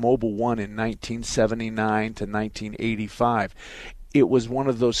saw Mobil 1 in 1979 to 1985. It was one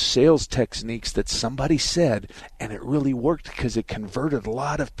of those sales techniques that somebody said, and it really worked because it converted a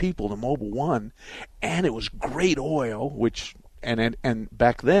lot of people to Mobil 1, and it was great oil, which... And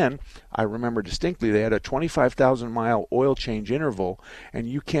back then, I remember distinctly, they had a 25,000-mile oil change interval, and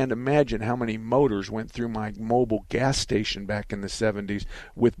you can't imagine how many motors went through my Mobil gas station back in the 70s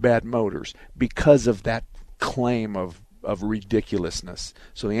with bad motors because of that claim of ridiculousness.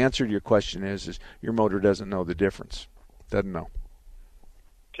 So the answer to your question is your motor doesn't know the difference. Doesn't know.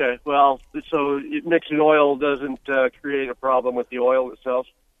 Okay, well, so mixing oil doesn't create a problem with the oil itself?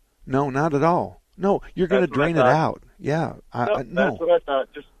 No, not at all. No, you're going to drain it out. Yeah, no. That's what I thought.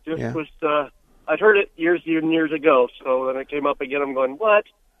 Just yeah. I'd heard it years and years ago. So then it came up again. I'm going, what?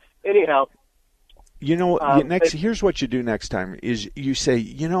 Anyhow, you know, here's what you do next time: is you say,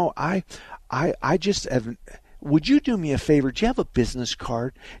 you know, I just haven't. Would you do me a favor? Do you have a business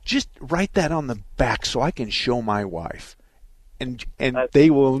card? Just write that on the back so I can show my wife. And they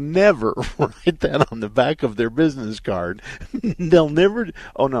will never write that on the back of their business card. They'll never.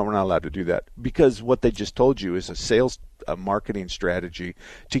 Oh, no, we're not allowed to do that. Because what they just told you is a marketing strategy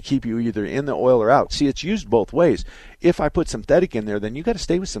to keep you either in the oil or out. See, it's used both ways. If I put synthetic in there, then you got to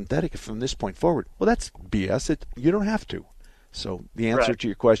stay with synthetic from this point forward. Well, that's BS. You don't have to. So the answer to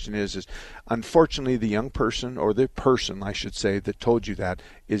your question is unfortunately the young person, or the person, I should say, that told you that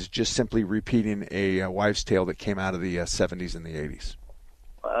is just simply repeating a wives' tale that came out of the 70s and the 80s.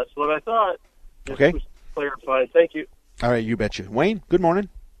 Well, that's what I thought. Okay. Just clarify. Thank you. All right, you betcha. Wayne, good morning.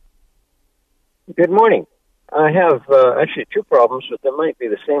 Good morning. I have actually 2 problems, but they might be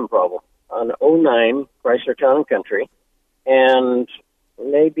the same problem. An 09 Chrysler Town & Country, and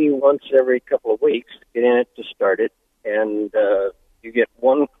maybe once every couple of weeks, get in it to start it, and you get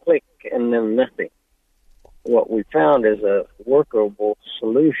one click and then nothing. What we found is a workable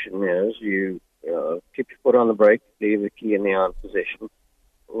solution is you keep your foot on the brake, leave the key in the on position,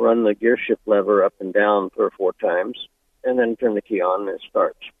 run the gear shift lever up and down 3 or 4 times, and then turn the key on and it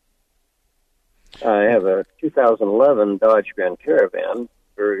starts. I have a 2011 Dodge Grand Caravan,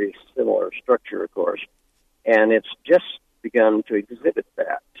 very similar structure, of course, and it's just begun to exhibit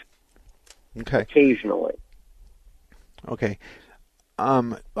that occasionally. Okay.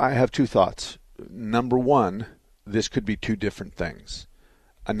 I have 2 thoughts. Number one, this could be 2 different things.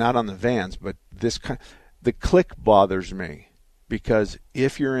 not on the vans, but the click bothers me, because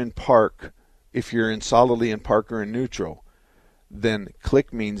if you're in solidly in park or in neutral, then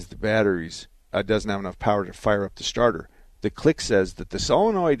click means the batteries doesn't have enough power to fire up the starter. The click says that the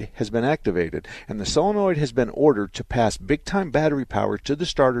solenoid has been activated, and the solenoid has been ordered to pass big-time battery power to the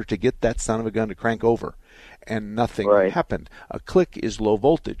starter to get that son of a gun to crank over, and nothing happened. A click is low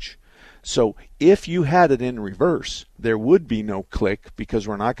voltage. So if you had it in reverse, there would be no click, because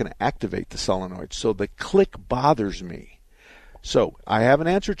we're not going to activate the solenoid. So the click bothers me. So I have an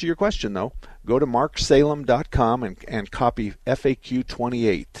answer to your question, though. Go to marksalem.com and copy FAQ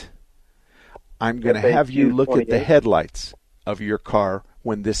 28. I'm going to have you look at the headlights of your car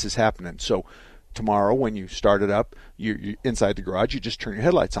when this is happening. So tomorrow when you start it up, you're inside the garage, you just turn your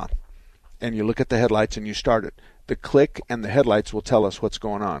headlights on. And you look at the headlights and you start it. The click and the headlights will tell us what's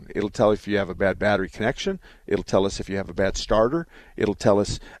going on. It'll tell if you have a bad battery connection. It'll tell us if you have a bad starter. It'll tell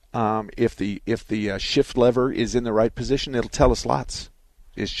us if the shift lever is in the right position. It'll tell us lots.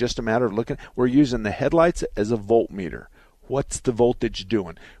 It's just a matter of looking. We're using the headlights as a voltmeter. What's the voltage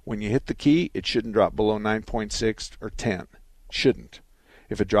doing? When you hit the key, it shouldn't drop below 9.6 or 10. Shouldn't.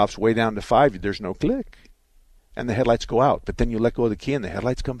 If it drops way down to 5, there's no click. And the headlights go out. But then you let go of the key and the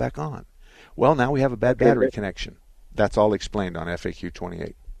headlights come back on. Well, now we have a bad battery connection. That's all explained on FAQ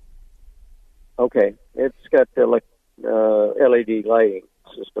 28. Okay. It's got the LED lighting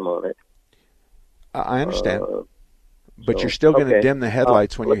system on it. I understand. But you're still going to dim the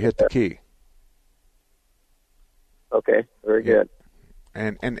headlights when you hit the key. Okay, very good.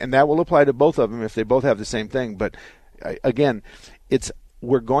 And that will apply to both of them if they both have the same thing. But again,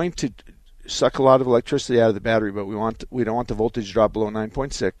 we're going to suck a lot of electricity out of the battery, but we don't want the voltage to drop below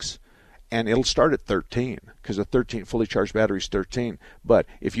 9.6, and it'll start at 13 because a 13 fully charged battery is 13. But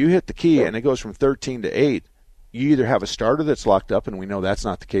if you hit the key and it goes from 13 to 8, you either have a starter that's locked up, and we know that's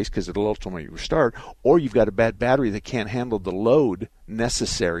not the case because it'll ultimately restart, or you've got a bad battery that can't handle the load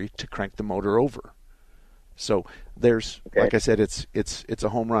necessary to crank the motor over. So there's, like I said, it's a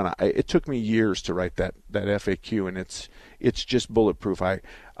home run. It took me years to write that FAQ, and it's just bulletproof.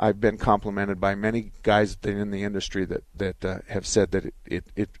 I've been complimented by many guys in the industry that have said that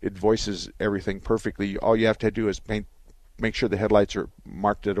it voices everything perfectly. All you have to do is make sure the headlights are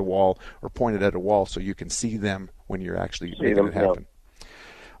marked at a wall or pointed at a wall so you can see them when you're actually making it happen.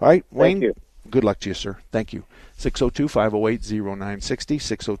 All right, Wayne. Thank you. Good luck to you, sir. Thank you. 602-508-0960,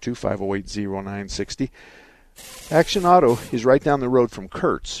 602-508-0960. Action Auto is right down the road from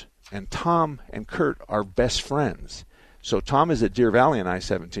Kurt's, and Tom and Kurt are best friends. So Tom is at Deer Valley and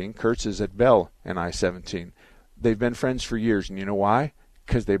I-17. Kurt's is at Bell and I-17. They've been friends for years, and you know why?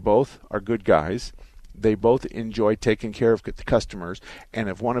 Because they both are good guys. They both enjoy taking care of the customers, and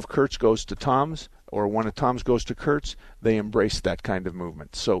if one of Kurt's goes to Tom's or one of Tom's goes to Kurt's, they embrace that kind of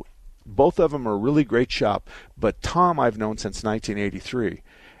movement. So both of them are a really great shop, but Tom I've known since 1983.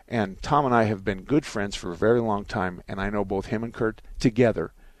 And Tom and I have been good friends for a very long time, and I know both him and Kurt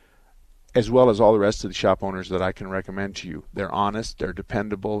together, as well as all the rest of the shop owners that I can recommend to you. They're honest, they're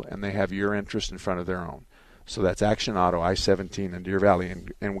dependable, and they have your interest in front of their own. So that's Action Auto, I-17 in Deer Valley.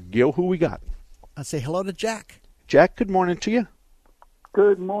 And Gil, who we got? I'll say hello to Jack. Jack, good morning to you.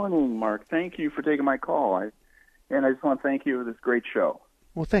 Good morning, Mark. Thank you for taking my call. I just want to thank you for this great show.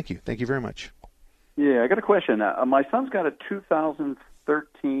 Well, thank you. Thank you very much. Yeah, I got a question. My son's got a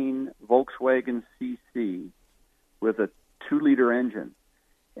 2013 Volkswagen CC with a 2-liter engine.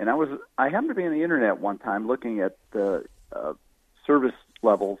 And I happened to be on the internet one time looking at the service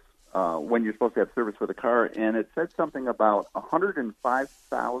levels when you're supposed to have service for the car, and it said something about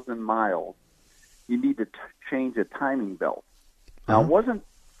 105,000 miles you need to change a timing belt. Now, it wasn't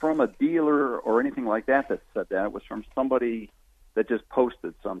from a dealer or anything like that said that. It was from somebody that just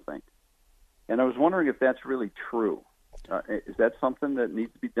posted something. And I was wondering if that's really true. Is that something that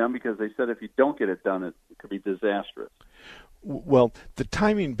needs to be done? Because they said if you don't get it done, it could be disastrous. Well, the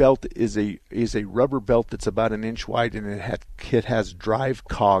timing belt is a rubber belt that's about an inch wide, and it has drive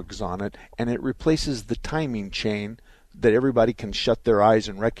cogs on it, and it replaces the timing chain that everybody can shut their eyes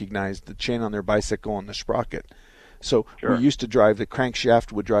and recognize, the chain on their bicycle and the sprocket. So we used to drive the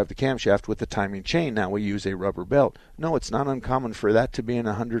crankshaft would drive the camshaft with the timing chain. Now we use a rubber belt. No, it's not uncommon for that to be in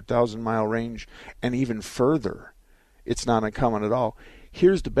 100,000 mile range and even further. It's not uncommon at all.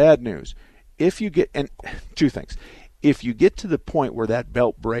 Here's the bad news. If you get, and two things. If you get to the point where that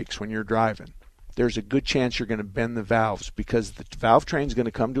belt breaks when you're driving, there's a good chance you're going to bend the valves because the valve train's going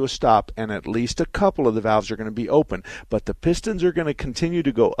to come to a stop, and at least a couple of the valves are going to be open. But the pistons are going to continue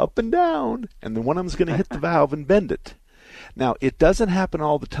to go up and down, and then one of them's going to hit the valve and bend it. Now, it doesn't happen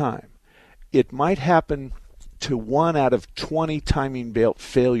all the time. It might happen to 1 out of 20 timing belt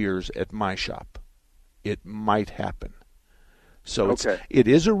failures at my shop. It might happen. So it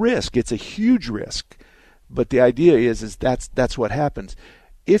is a risk. It's a huge risk. But the idea is that's what happens.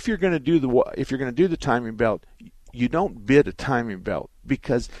 If you're going to do the timing belt, you don't bid a timing belt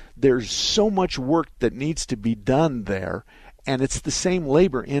because there's so much work that needs to be done there, and it's the same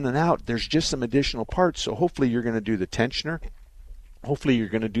labor in and out. There's just some additional parts. So hopefully you're going to do the tensioner. Hopefully you're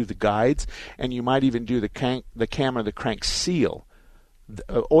going to do the guides, and you might even do the crank seal,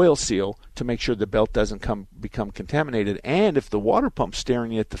 the oil seal, to make sure the belt doesn't become contaminated. And if the water pump's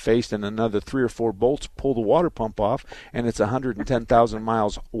staring you at the face and another 3 or 4 bolts pull the water pump off and it's 110,000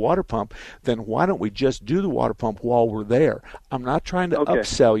 miles water pump, then why don't we just do the water pump while we're there? I'm not trying to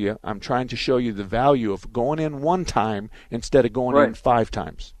upsell you. I'm trying to show you the value of going in one time instead of going in 5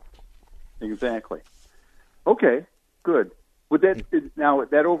 times. Exactly. Okay, good. Would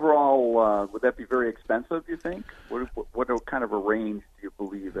that overall would that be very expensive, you think? What kind of a range do you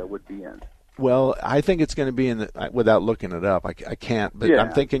believe that would be in? Well, I think it's going to be in the, without looking it up. I can't, but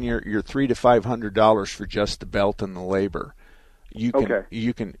I'm thinking you're $300 to $500 for just the belt and the labor. You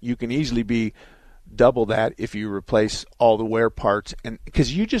can easily be double that if you replace all the wear parts, and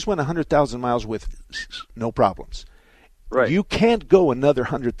because you just went 100,000 miles with no problems. Right. You can't go another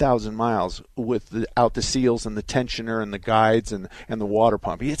 100,000 miles without the seals and the tensioner and the guides and the water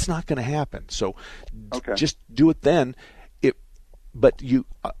pump. It's not going to happen. So just do it then. But you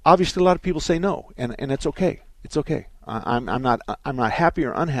obviously a lot of people say no, and it's okay. It's okay. I'm not happy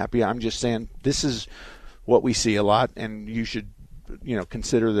or unhappy. I'm just saying this is what we see a lot, and you should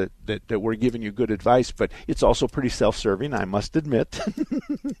consider that we're giving you good advice, but it's also pretty self-serving, I must admit.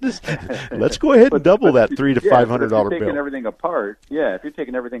 Let's go ahead and double that $300 to $500 bill. If you're taking everything apart, if you're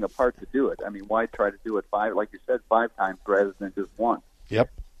taking everything apart to do it, I mean, why try to do it 5 times rather than just one? Yep.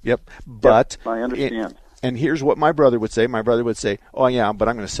 But I understand. And here's what my brother would say. My brother would say, "Oh yeah, but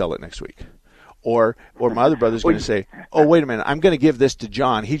I'm going to sell it next week." Or my other brother's going to say, "Oh, wait a minute, I'm going to give this to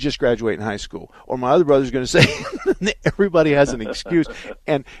John. He just graduated in high school." Or my other brother's going to say, everybody has an excuse.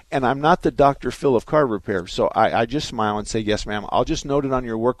 And I'm not the Dr. Phil of car repair, so I just smile and say, "Yes, ma'am. I'll just note it on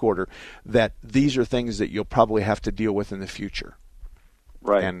your work order that these are things that you'll probably have to deal with in the future."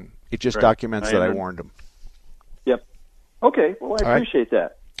 Right. And it just documents that I warned them. Yep. Okay. Well, I appreciate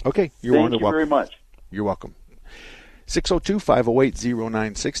that. Okay. Thank you very much. You're welcome.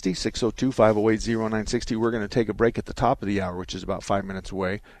 602-508-0960, 602-508-0960. We're going to take a break at the top of the hour, which is about 5 minutes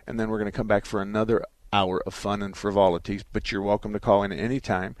away, and then we're going to come back for another hour of fun and frivolities, but you're welcome to call in at any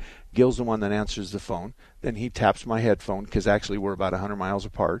time. Gil's the one that answers the phone. Then he taps my headphone, because actually we're about 100 miles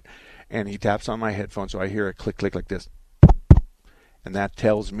apart, and he taps on my headphone, so I hear a click, click like this. And that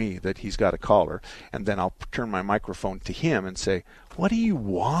tells me that he's got a caller, and then I'll turn my microphone to him and say, "What do you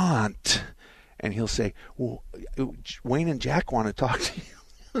want?" And he'll say, "Well, Wayne and Jack want to talk to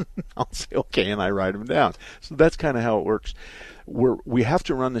you." I'll say, "Okay," and I write them down. So that's kind of how it works. We have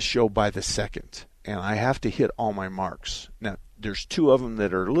to run the show by the second, and I have to hit all my marks. Now, there's 2 of them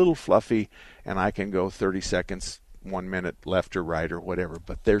that are a little fluffy, and I can go 30 seconds, 1 minute left or right or whatever.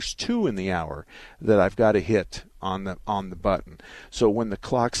 But there's 2 in the hour that I've got to hit on the button. So when the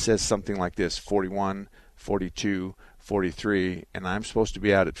clock says something like this, 41, 42, 43, and I'm supposed to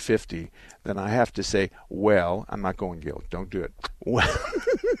be out at 50, then I have to say, "Well," I'm not going, "Gil, don't do it." Well,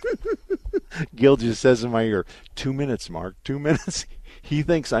 Gil just says in my ear, 2 minutes, Mark, 2 minutes. He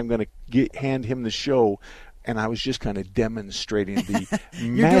thinks I'm going to hand him the show, and I was just kind of demonstrating the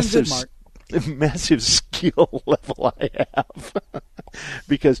massive skill level I have.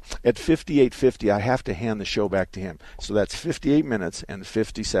 Because at 58:50, I have to hand the show back to him. So that's 58 minutes and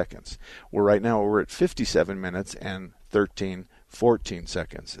 50 seconds. Right now we're at 57 minutes and 14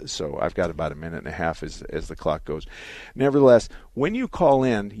 seconds. So I've got about a minute and a half as the clock goes. Nevertheless, when you call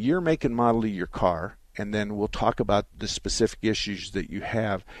in, your make and model of your car, and then we'll talk about the specific issues that you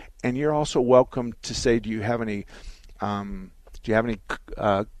have. And you're also welcome to say,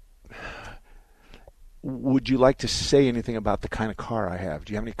 would you like to say anything about the kind of car I have?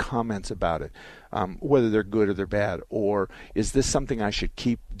 Do you have any comments about it, whether they're good or they're bad? Or is this something I should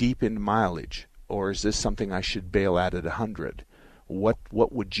keep deep in mileage? Or is this something I should bail at 100? What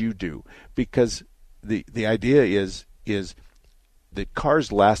would you do? Because the idea is that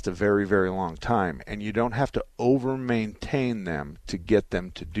cars last a very, very long time, and you don't have to over-maintain them to get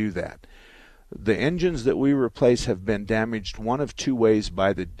them to do that. The engines that we replace have been damaged one of 2 ways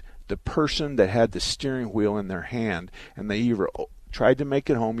by the person that had the steering wheel in their hand, and they either tried to make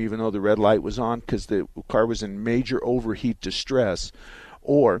it home even though the red light was on because the car was in major overheat distress,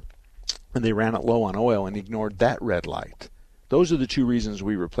 or they ran it low on oil and ignored that red light. Those are the two reasons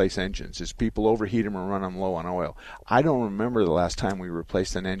we replace engines, is people overheat them or run them low on oil. I don't remember the last time we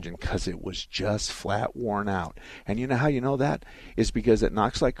replaced an engine because it was just flat worn out. And you know how you know that? It's because it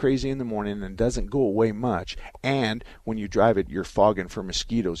knocks like crazy in the morning and doesn't go away much. And when you drive it, you're fogging for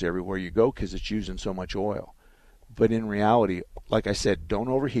mosquitoes everywhere you go because it's using so much oil. But in reality, like I said, don't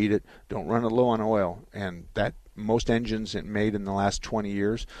overheat it, don't run it low on oil, and that most engines made in the last 20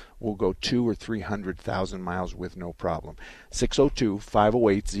 years will go 200,000 or 300,000 miles with no problem.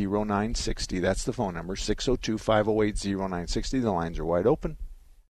 602-508-0960, that's the phone number, 602-508-0960. The lines are wide open.